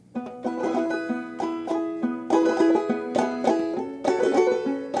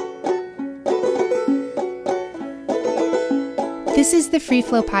This is the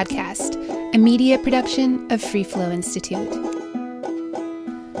Freeflow podcast, a media production of Freeflow Institute.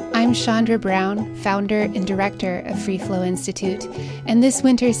 I'm Chandra Brown, founder and director of Freeflow Institute, and this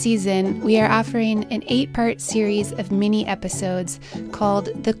winter season we are offering an 8-part series of mini episodes called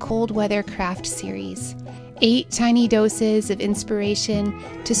the Cold Weather Craft Series. 8 tiny doses of inspiration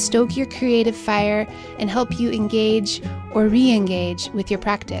to stoke your creative fire and help you engage or re-engage with your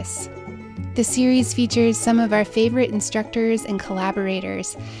practice. The series features some of our favorite instructors and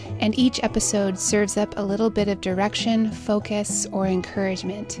collaborators, and each episode serves up a little bit of direction, focus, or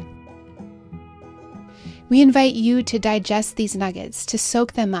encouragement. We invite you to digest these nuggets, to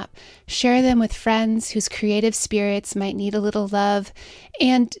soak them up, share them with friends whose creative spirits might need a little love,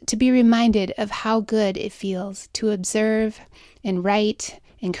 and to be reminded of how good it feels to observe and write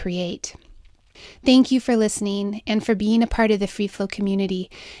and create. Thank you for listening and for being a part of the Freeflow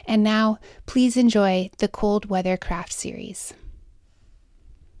community. And now, please enjoy the Cold Weather Craft Series.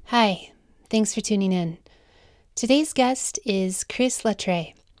 Hi, thanks for tuning in. Today's guest is Chris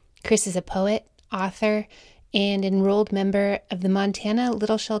Lattre. Chris is a poet, author, and enrolled member of the Montana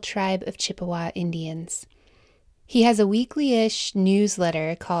Little Shell Tribe of Chippewa Indians. He has a weekly-ish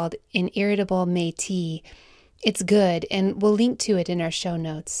newsletter called An Irritable Métis. It's good, and we'll link to it in our show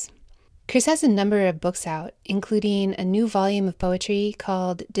notes. Chris has a number of books out, including a new volume of poetry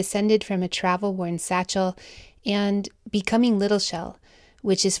called Descended from a Travel-Worn Satchel and Becoming Little Shell,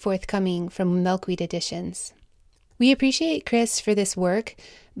 which is forthcoming from Milkweed Editions. We appreciate Chris for this work,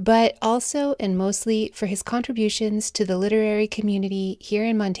 but also and mostly for his contributions to the literary community here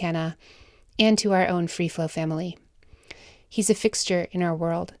in Montana and to our own Freeflow family. He's a fixture in our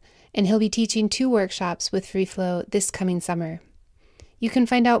world, and he'll be teaching 2 workshops with Freeflow this coming summer. You can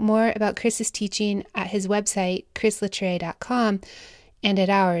find out more about Chris's teaching at his website, chrislattre.com, and at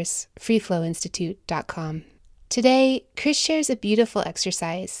ours, freeflowinstitute.com. Today, Chris shares a beautiful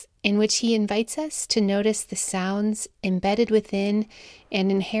exercise in which he invites us to notice the sounds embedded within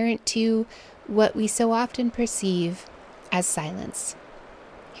and inherent to what we so often perceive as silence.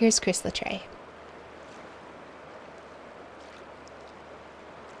 Here's Chris Lattre.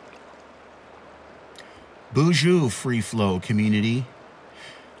 Bonjour, Freeflow community.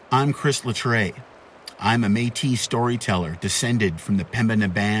 I'm Chris Lattre. I'm a Métis storyteller descended from the Pembina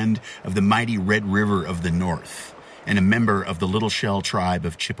band of the mighty Red River of the North and a member of the Little Shell Tribe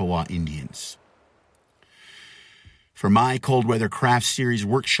of Chippewa Indians. For my Cold Weather Craft Series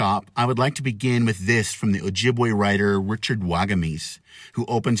workshop, I would like to begin with this from the Ojibwe writer Richard Wagamese, who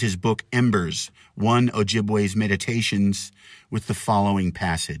opens his book Embers, One Ojibwe's Meditations, with the following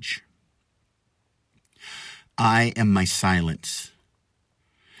passage. I am my silence.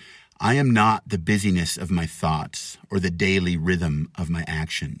 I am not the busyness of my thoughts or the daily rhythm of my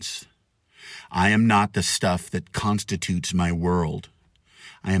actions. I am not the stuff that constitutes my world.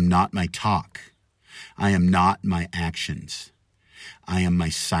 I am not my talk. I am not my actions. I am my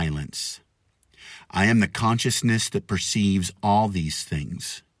silence. I am the consciousness that perceives all these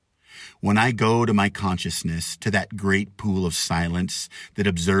things. When I go to my consciousness, to that great pool of silence that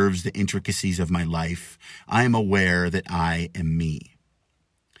observes the intricacies of my life, I am aware that I am me.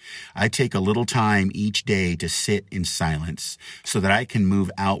 I take a little time each day to sit in silence so that I can move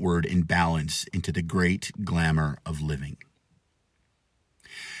outward in balance into the great glamour of living.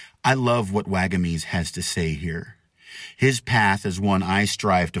 I love what Wagamese has to say here. His path is one I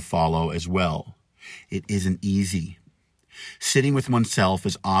strive to follow as well. It isn't easy. Sitting with oneself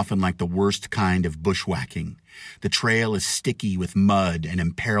is often like the worst kind of bushwhacking. The trail is sticky with mud and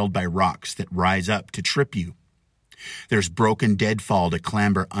imperiled by rocks that rise up to trip you. There's broken deadfall to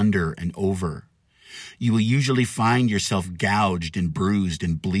clamber under and over. You will usually find yourself gouged and bruised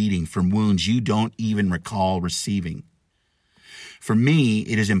and bleeding from wounds you don't even recall receiving. For me,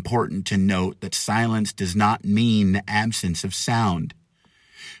 it is important to note that silence does not mean the absence of sound.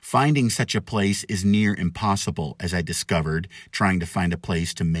 Finding such a place is near impossible, as I discovered trying to find a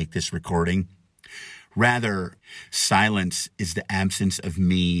place to make this recording. Rather, silence is the absence of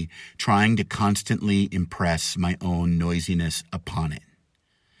me trying to constantly impress my own noisiness upon it.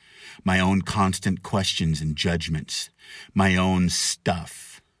 My own constant questions and judgments, my own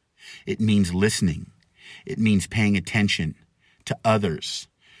stuff. It means listening. It means paying attention to others,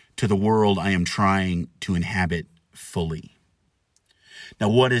 to the world I am trying to inhabit fully. Now,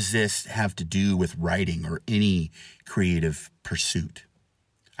 what does this have to do with writing or any creative pursuit?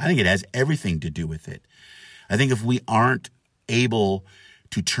 I think it has everything to do with it. I think if we aren't able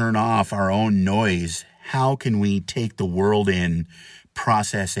to turn off our own noise, how can we take the world in,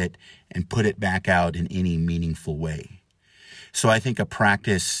 process it, and put it back out in any meaningful way? So I think a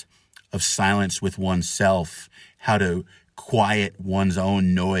practice of silence with oneself, how to quiet one's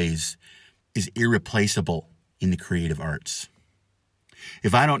own noise is irreplaceable in the creative arts.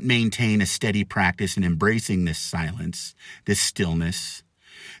 If I don't maintain a steady practice in embracing this silence, this stillness,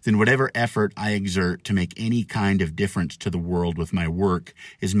 then whatever effort I exert to make any kind of difference to the world with my work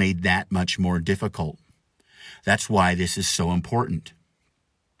is made that much more difficult. That's why this is so important.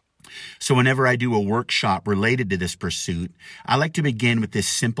 So whenever I do a workshop related to this pursuit, I like to begin with this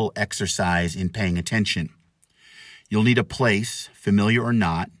simple exercise in paying attention. You'll need a place, familiar or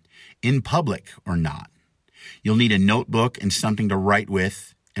not, in public or not. You'll need a notebook and something to write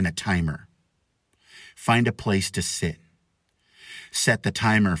with and a timer. Find a place to sit. Set the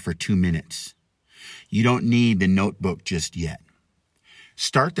timer for 2 minutes. You don't need the notebook just yet.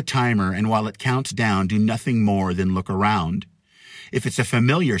 Start the timer, and while it counts down, do nothing more than look around. If it's a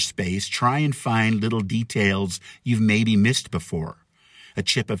familiar space, try and find little details you've maybe missed before. A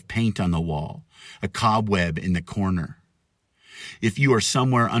chip of paint on the wall, a cobweb in the corner. If you are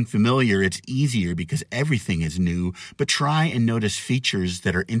somewhere unfamiliar, it's easier because everything is new, but try and notice features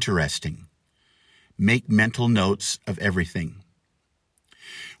that are interesting. Make mental notes of everything.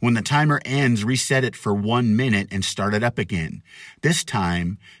 When the timer ends, reset it for 1 minute and start it up again. This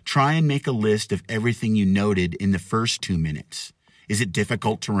time, try and make a list of everything you noted in the first 2 minutes. Is it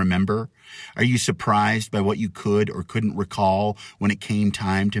difficult to remember? Are you surprised by what you could or couldn't recall when it came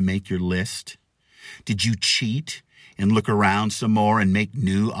time to make your list? Did you cheat and look around some more and make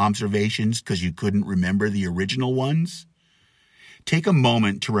new observations because you couldn't remember the original ones? Take a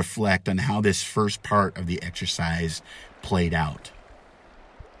moment to reflect on how this first part of the exercise played out.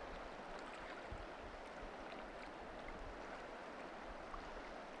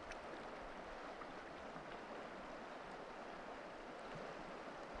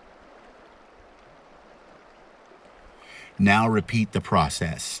 Now repeat the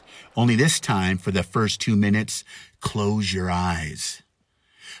process. Only this time, for the first 2 minutes, close your eyes.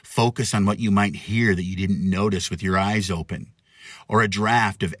 Focus on what you might hear that you didn't notice with your eyes open, or a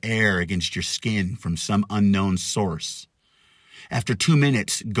draft of air against your skin from some unknown source. After 2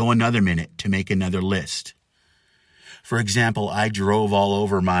 minutes, go another minute to make another list. For example, I drove all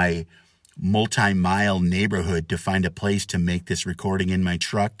over my multi-mile neighborhood to find a place to make this recording in my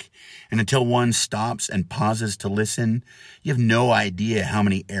truck, and until one stops and pauses to listen, you have no idea how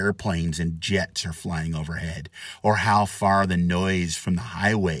many airplanes and jets are flying overhead, or how far the noise from the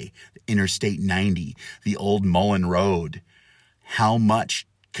highway, Interstate 90, the old Mullen Road, how much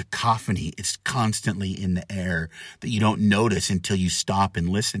cacophony is constantly in the air that you don't notice until you stop and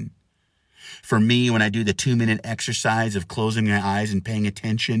listen. For me, when I do the 2-minute exercise of closing my eyes and paying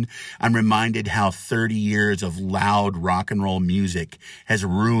attention, I'm reminded how 30 years of loud rock and roll music has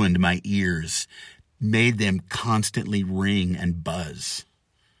ruined my ears, made them constantly ring and buzz.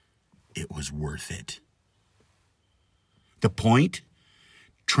 It was worth it. The point?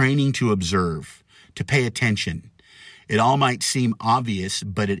 Training to observe, to pay attention. It all might seem obvious,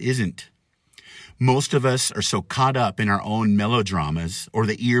 but it isn't. Most of us are so caught up in our own melodramas or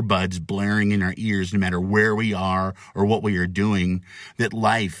the earbuds blaring in our ears no matter where we are or what we are doing that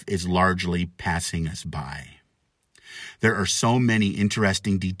life is largely passing us by. There are so many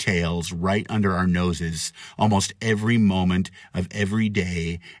interesting details right under our noses almost every moment of every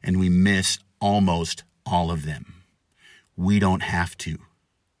day, and we miss almost all of them. We don't have to.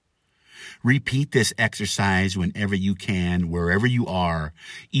 Repeat this exercise whenever you can, wherever you are,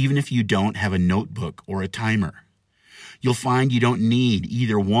 even if you don't have a notebook or a timer. You'll find you don't need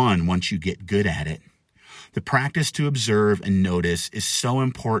either one once you get good at it. The practice to observe and notice is so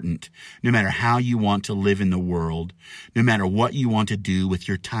important, no matter how you want to live in the world, no matter what you want to do with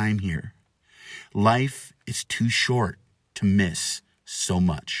your time here. Life is too short to miss so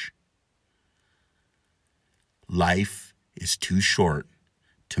much. Life is too short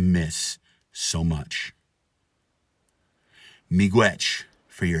to miss so much. Miigwech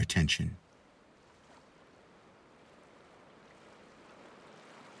for your attention.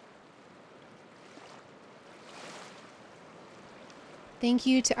 Thank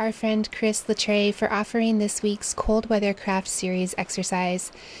you to our friend Chris Latre for offering this week's Cold Weather Craft Series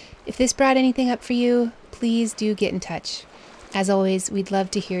exercise. If this brought anything up for you, please do get in touch. As always, we'd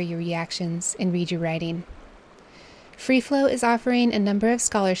love to hear your reactions and read your writing. Freeflow is offering a number of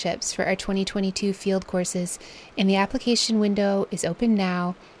scholarships for our 2022 field courses, and the application window is open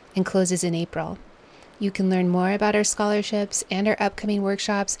now and closes in April. You can learn more about our scholarships and our upcoming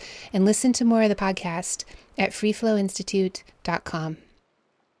workshops and listen to more of the podcast at freeflowinstitute.com.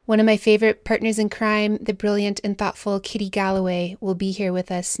 One of my favorite partners in crime, the brilliant and thoughtful Kitty Galloway, will be here with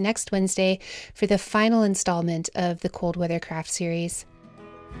us next Wednesday for the final installment of the Cold Weather Craft Series.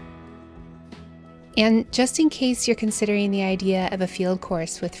 And just in case you're considering the idea of a field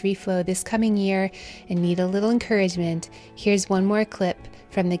course with Freeflow this coming year and need a little encouragement, here's one more clip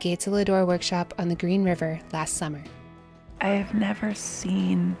from the Gates of Lodore workshop on the Green River last summer. I have never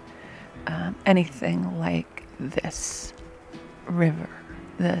seen anything like this river,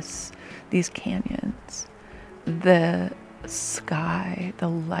 these canyons, the sky, the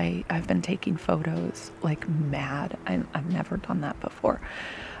light. I've been taking photos like mad. I've never done that before.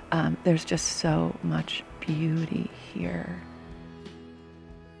 There's just so much beauty here.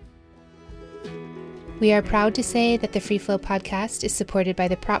 We are proud to say that the Freeflow podcast is supported by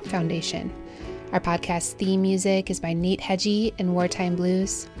the Prop Foundation. Our podcast theme music is by Nate Hedgie and Wartime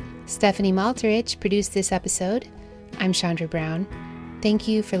Blues. Stephanie Malterich produced this episode. I'm Chandra Brown. Thank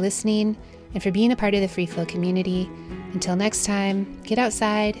you for listening and for being a part of the Freeflow community. Until next time, get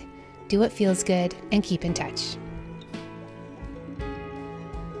outside, do what feels good, and keep in touch.